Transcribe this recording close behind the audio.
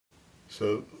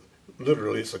So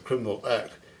literally it's a criminal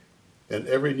act. And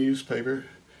every newspaper,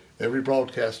 every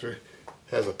broadcaster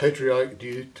has a patriotic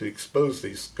duty to expose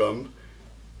these scum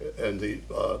and the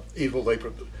evil they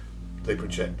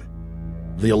project.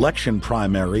 The election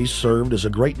primaries served as a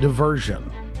great diversion,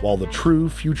 while the true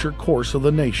future course of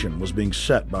the nation was being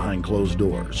set behind closed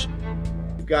doors.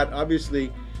 You've got,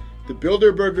 obviously, the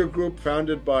Bilderberger Group,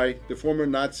 founded by the former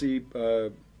Nazi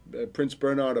Prince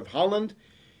Bernhard of Holland.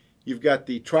 You've got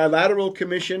the Trilateral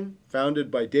Commission, founded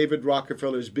by David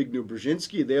Rockefeller's Zbigniew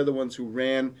Brzezinski. They're the ones who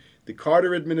ran the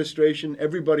Carter administration.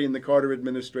 Everybody in the Carter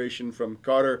administration, from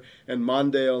Carter and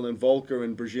Mondale and Volcker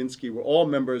and Brzezinski, were all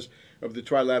members of the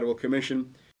Trilateral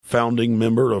Commission. Founding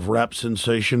member of rap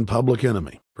sensation Public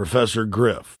Enemy, Professor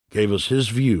Griff, gave us his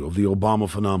view of the Obama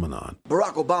phenomenon.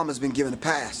 Barack Obama's been given a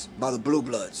pass by the Blue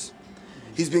Bloods.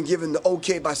 He's been given the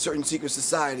okay by certain secret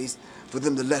societies for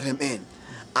them to let him in.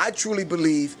 I truly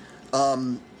believe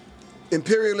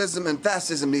imperialism and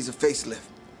fascism needs a facelift.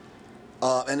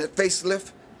 And that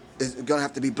facelift is going to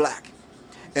have to be black.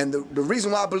 And the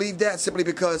reason why I believe that, simply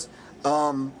because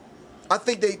I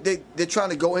think they're trying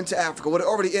to go into Africa. Well, they're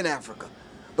already in Africa.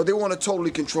 But they want to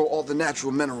totally control all the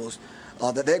natural minerals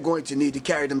that they're going to need to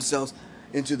carry themselves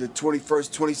into the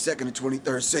 21st, 22nd, and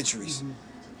 23rd centuries.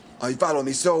 You follow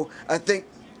me? So I think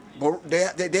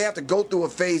they have to go through a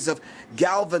phase of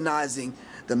galvanizing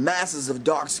the masses of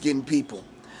dark-skinned people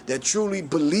that truly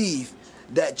believe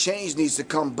that change needs to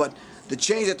come. But the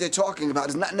change that they're talking about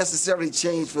is not necessarily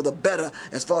change for the better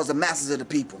as far as the masses of the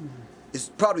people. It's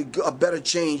probably a better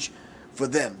change for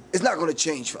them. It's not going to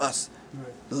change for us,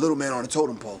 the little man on the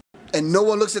totem pole. And no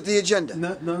one looks at the agenda.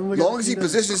 Long as he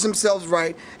positions himself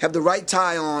right, have the right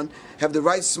tie on, have the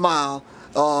right smile,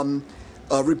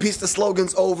 repeats the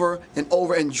slogans over and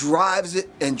over, and drives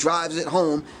it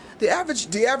home, the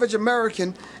average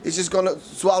American is just going to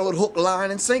swallow it hook,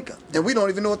 line, and sinker. And we don't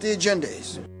even know what the agenda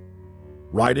is.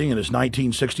 Writing in his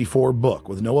 1964 book,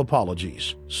 With No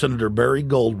Apologies, Senator Barry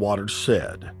Goldwater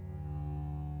said,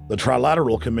 "The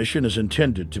Trilateral Commission is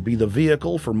intended to be the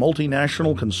vehicle for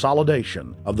multinational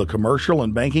consolidation of the commercial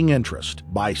and banking interest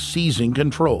by seizing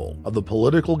control of the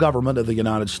political government of the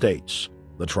United States.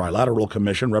 The Trilateral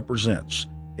Commission represents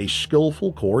a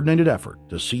skillful, coordinated effort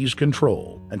to seize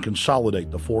control and consolidate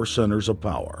the four centers of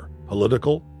power: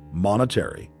 political,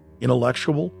 monetary,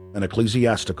 intellectual, and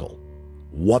ecclesiastical.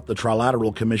 What the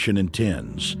Trilateral Commission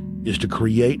intends is to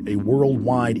create a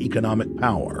worldwide economic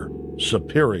power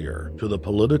superior to the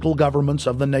political governments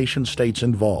of the nation-states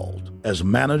involved. As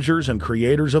managers and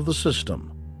creators of the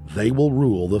system, they will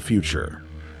rule the future."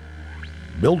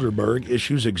 Bilderberg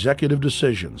issues executive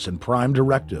decisions and prime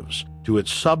directives to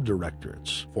its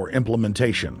subdirectorates for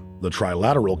implementation. The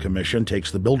Trilateral Commission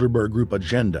takes the Bilderberg Group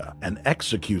agenda and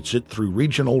executes it through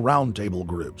regional roundtable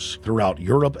groups throughout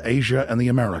Europe, Asia, and the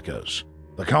Americas.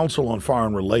 The Council on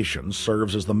Foreign Relations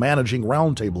serves as the managing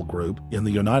roundtable group in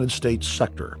the United States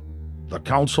sector. The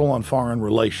Council on Foreign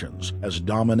Relations has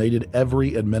dominated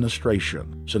every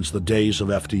administration since the days of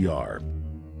FDR.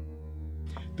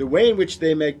 The way in which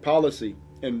they make policy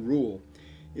and rule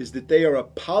is that they are a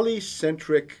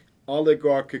polycentric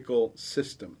oligarchical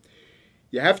system.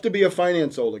 You have to be a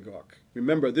finance oligarch.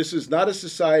 Remember, this is not a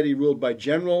society ruled by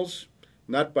generals,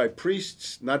 not by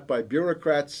priests, not by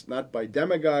bureaucrats, not by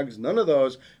demagogues, none of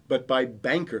those, but by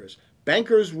bankers.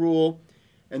 Bankers rule,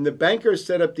 and the bankers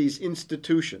set up these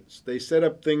institutions. They set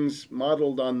up things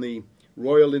modeled on the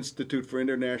Royal Institute for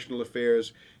International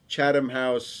Affairs, Chatham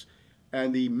House,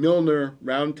 and the Milner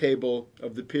Round Table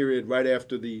of the period right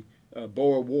after the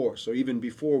Boer War, so even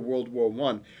before World War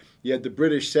I. You had the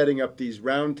British setting up these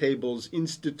round tables,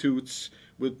 institutes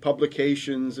with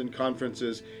publications and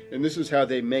conferences, and this is how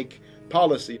they make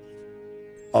policy.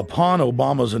 Upon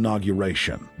Obama's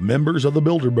inauguration, members of the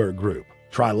Bilderberg Group,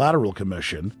 Trilateral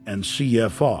Commission, and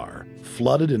CFR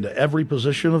flooded into every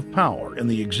position of power in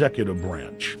the executive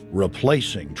branch,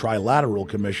 replacing Trilateral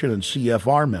Commission and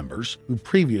CFR members who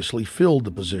previously filled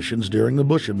the positions during the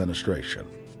Bush administration.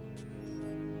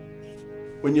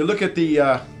 When you look at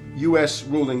the U.S.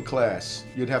 ruling class,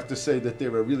 you'd have to say that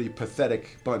they're a really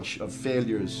pathetic bunch of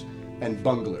failures and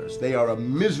bunglers. They are a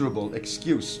miserable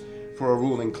excuse for a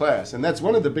ruling class. And that's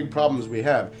one of the big problems we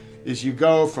have, is you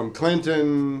go from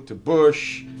Clinton to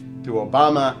Bush to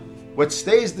Obama. What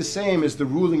stays the same is the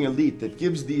ruling elite that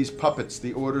gives these puppets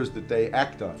the orders that they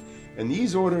act on. And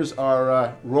these orders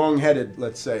are wrong-headed,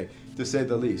 let's say, to say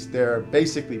the least. They're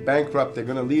basically bankrupt. They're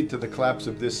going to lead to the collapse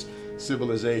of this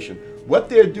civilization. What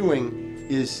they're doing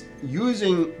is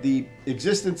using the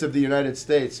existence of the United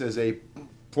States as a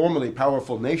formerly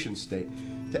powerful nation state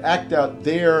to act out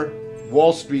their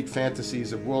Wall Street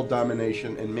fantasies of world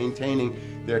domination and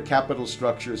maintaining their capital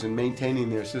structures and maintaining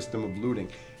their system of looting.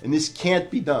 And this can't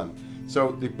be done.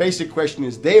 So the basic question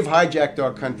is, they've hijacked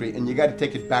our country, and you got to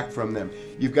take it back from them.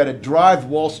 You've got to drive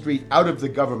Wall Street out of the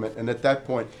government, and at that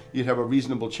point, you'd have a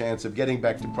reasonable chance of getting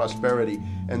back to prosperity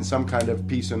and some kind of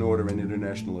peace and order in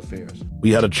international affairs.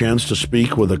 We had a chance to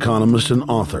speak with economist and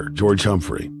author George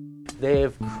Humphrey. They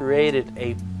have created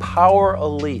a power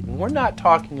elite, and we're not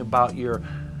talking about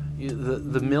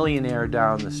the millionaire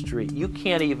down the street. You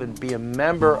can't even be a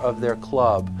member of their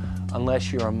club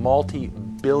unless you're a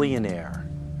multi-billionaire.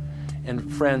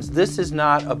 And friends, this is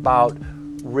not about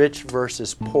rich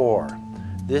versus poor.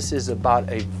 This is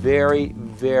about a very,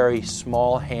 very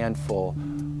small handful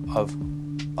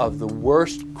of the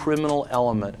worst criminal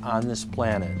element on this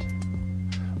planet,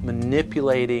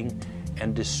 manipulating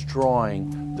and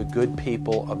destroying the good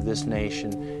people of this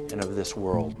nation and of this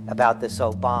world. About this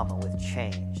Obama with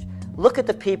change. Look at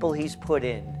the people he's put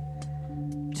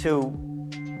in to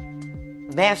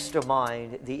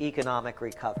mastermind the economic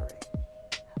recovery.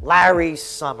 Larry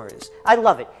Summers. I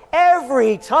love it.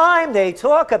 Every time they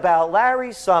talk about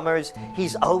Larry Summers,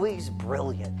 he's always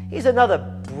brilliant. He's another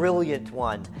brilliant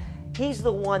one. He's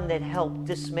the one that helped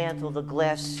dismantle the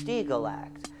Glass-Steagall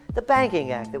Act, the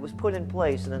banking act that was put in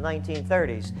place in the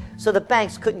 1930s, so the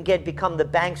banks couldn't become the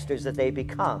banksters that they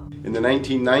become. In the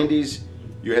 1990s,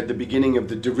 you had the beginning of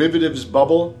the derivatives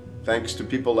bubble, thanks to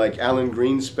people like Alan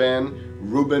Greenspan,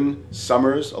 Rubin,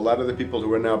 Summers, a lot of the people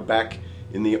who are now back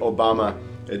in the Obama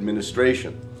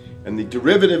administration. And the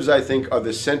derivatives, I think, are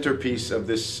the centerpiece of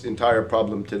this entire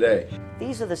problem today.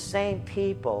 These are the same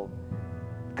people,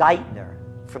 Geithner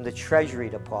from the Treasury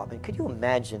Department. Could you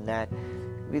imagine that?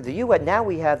 Now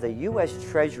we have the U.S.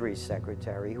 Treasury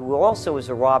Secretary, who also is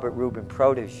a Robert Rubin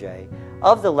protege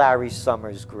of the Larry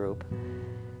Summers group,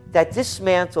 that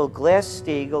dismantled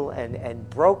Glass-Steagall and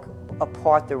broke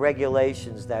apart the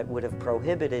regulations that would have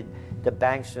prohibited the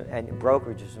banks and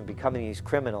brokerages from becoming these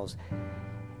criminals.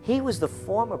 He was the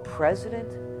former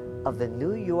president of the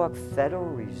New York Federal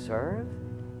Reserve,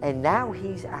 and now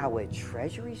he's our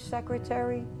Treasury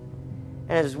Secretary.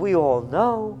 And as we all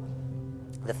know,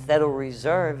 the Federal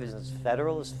Reserve is as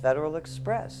federal as Federal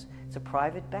Express. It's a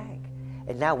private bank.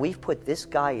 And now we've put this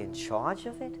guy in charge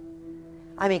of it?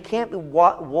 I mean,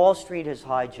 Wall Street has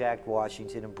hijacked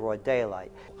Washington in broad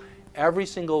daylight. Every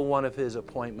single one of his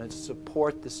appointments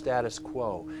support the status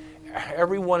quo.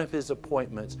 Every one of his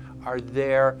appointments are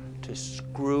there to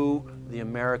screw the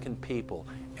American people.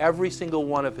 Every single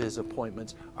one of his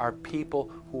appointments are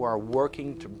people who are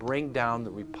working to bring down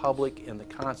the Republic and the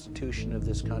Constitution of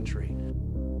this country.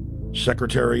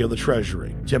 Secretary of the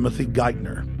Treasury Timothy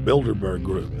Geithner, Bilderberg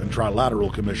Group and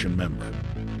Trilateral Commission member.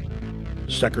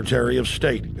 Secretary of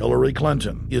State Hillary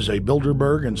Clinton is a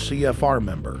Bilderberg and CFR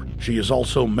member. She is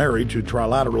also married to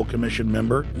Trilateral Commission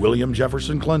member William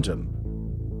Jefferson Clinton.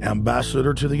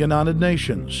 Ambassador to the United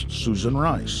Nations Susan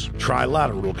Rice,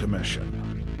 Trilateral Commission.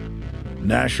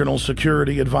 National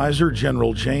Security Advisor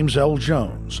General James L.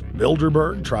 Jones,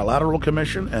 Bilderberg, Trilateral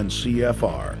Commission, and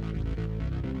CFR.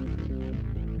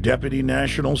 Deputy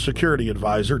National Security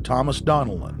Advisor Thomas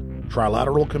Donilon,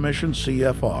 Trilateral Commission,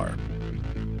 CFR.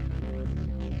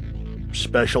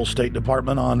 Special State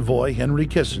Department Envoy Henry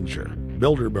Kissinger,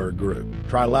 Bilderberg Group,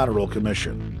 Trilateral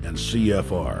Commission, and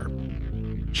CFR.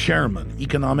 Chairman,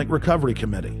 Economic Recovery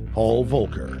Committee, Paul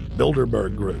Volcker,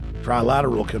 Bilderberg Group,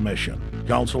 Trilateral Commission,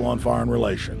 Council on Foreign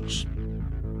Relations.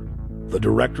 The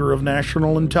Director of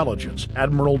National Intelligence,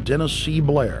 Admiral Dennis C.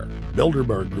 Blair,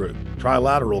 Bilderberg Group,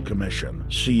 Trilateral Commission,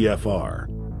 CFR.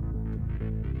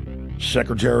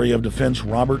 Secretary of Defense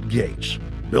Robert Gates,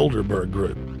 Bilderberg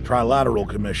Group, Trilateral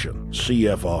Commission,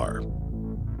 CFR.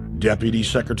 Deputy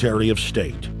Secretary of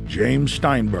State James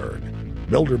Steinberg,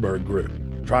 Bilderberg Group,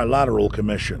 Trilateral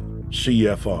Commission,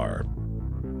 CFR.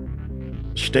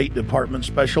 State Department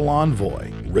Special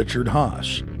Envoy Richard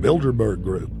Haas, Bilderberg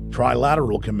Group,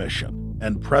 Trilateral Commission,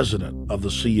 and President of the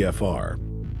CFR.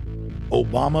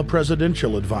 Obama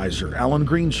Presidential Advisor Alan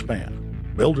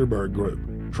Greenspan, Bilderberg Group,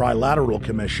 Trilateral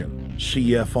Commission,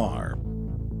 CFR.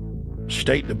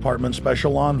 State Department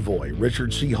Special Envoy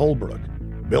Richard C. Holbrooke,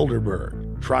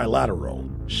 Bilderberg, Trilateral,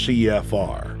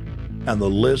 CFR. And the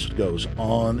list goes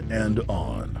on and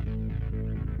on.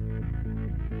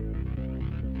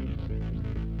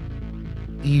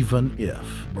 Even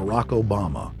if Barack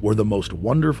Obama were the most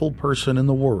wonderful person in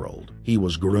the world, he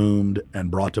was groomed and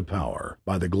brought to power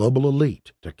by the global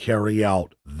elite to carry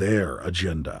out their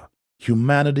agenda.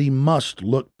 Humanity must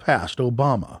look past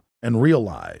Obama and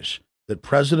realize that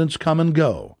presidents come and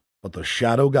go, but the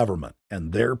shadow government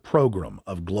and their program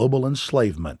of global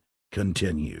enslavement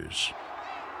continues.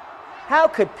 How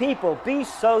could people be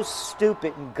so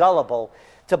stupid and gullible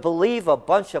to believe a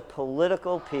bunch of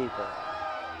political people.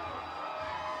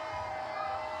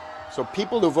 So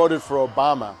people who voted for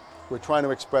Obama were trying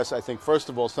to express, I think, first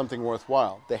of all, something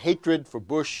worthwhile. The hatred for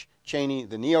Bush, Cheney,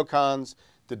 the neocons,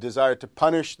 the desire to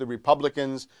punish the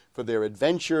Republicans for their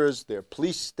adventures, their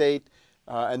police state,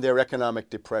 and their economic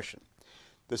depression.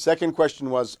 The second question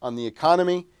was on the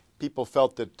economy. People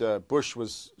felt that Bush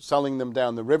was selling them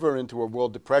down the river into a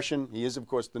world depression. He is, of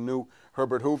course, the new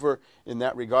Herbert Hoover in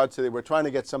that regard, so they were trying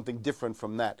to get something different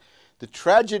from that. The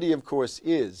tragedy, of course,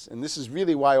 is, and this is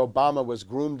really why Obama was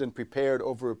groomed and prepared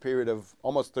over a period of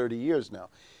almost 30 years now,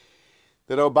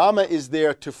 that Obama is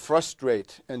there to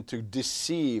frustrate and to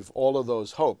deceive all of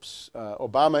those hopes.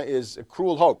 Obama is a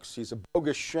cruel hoax. He's a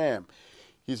bogus sham.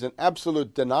 He's an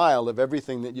absolute denial of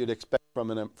everything that you'd expect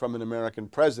from an American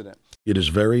president. It is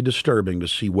very disturbing to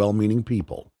see well-meaning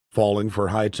people falling for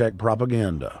high-tech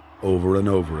propaganda over and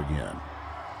over again.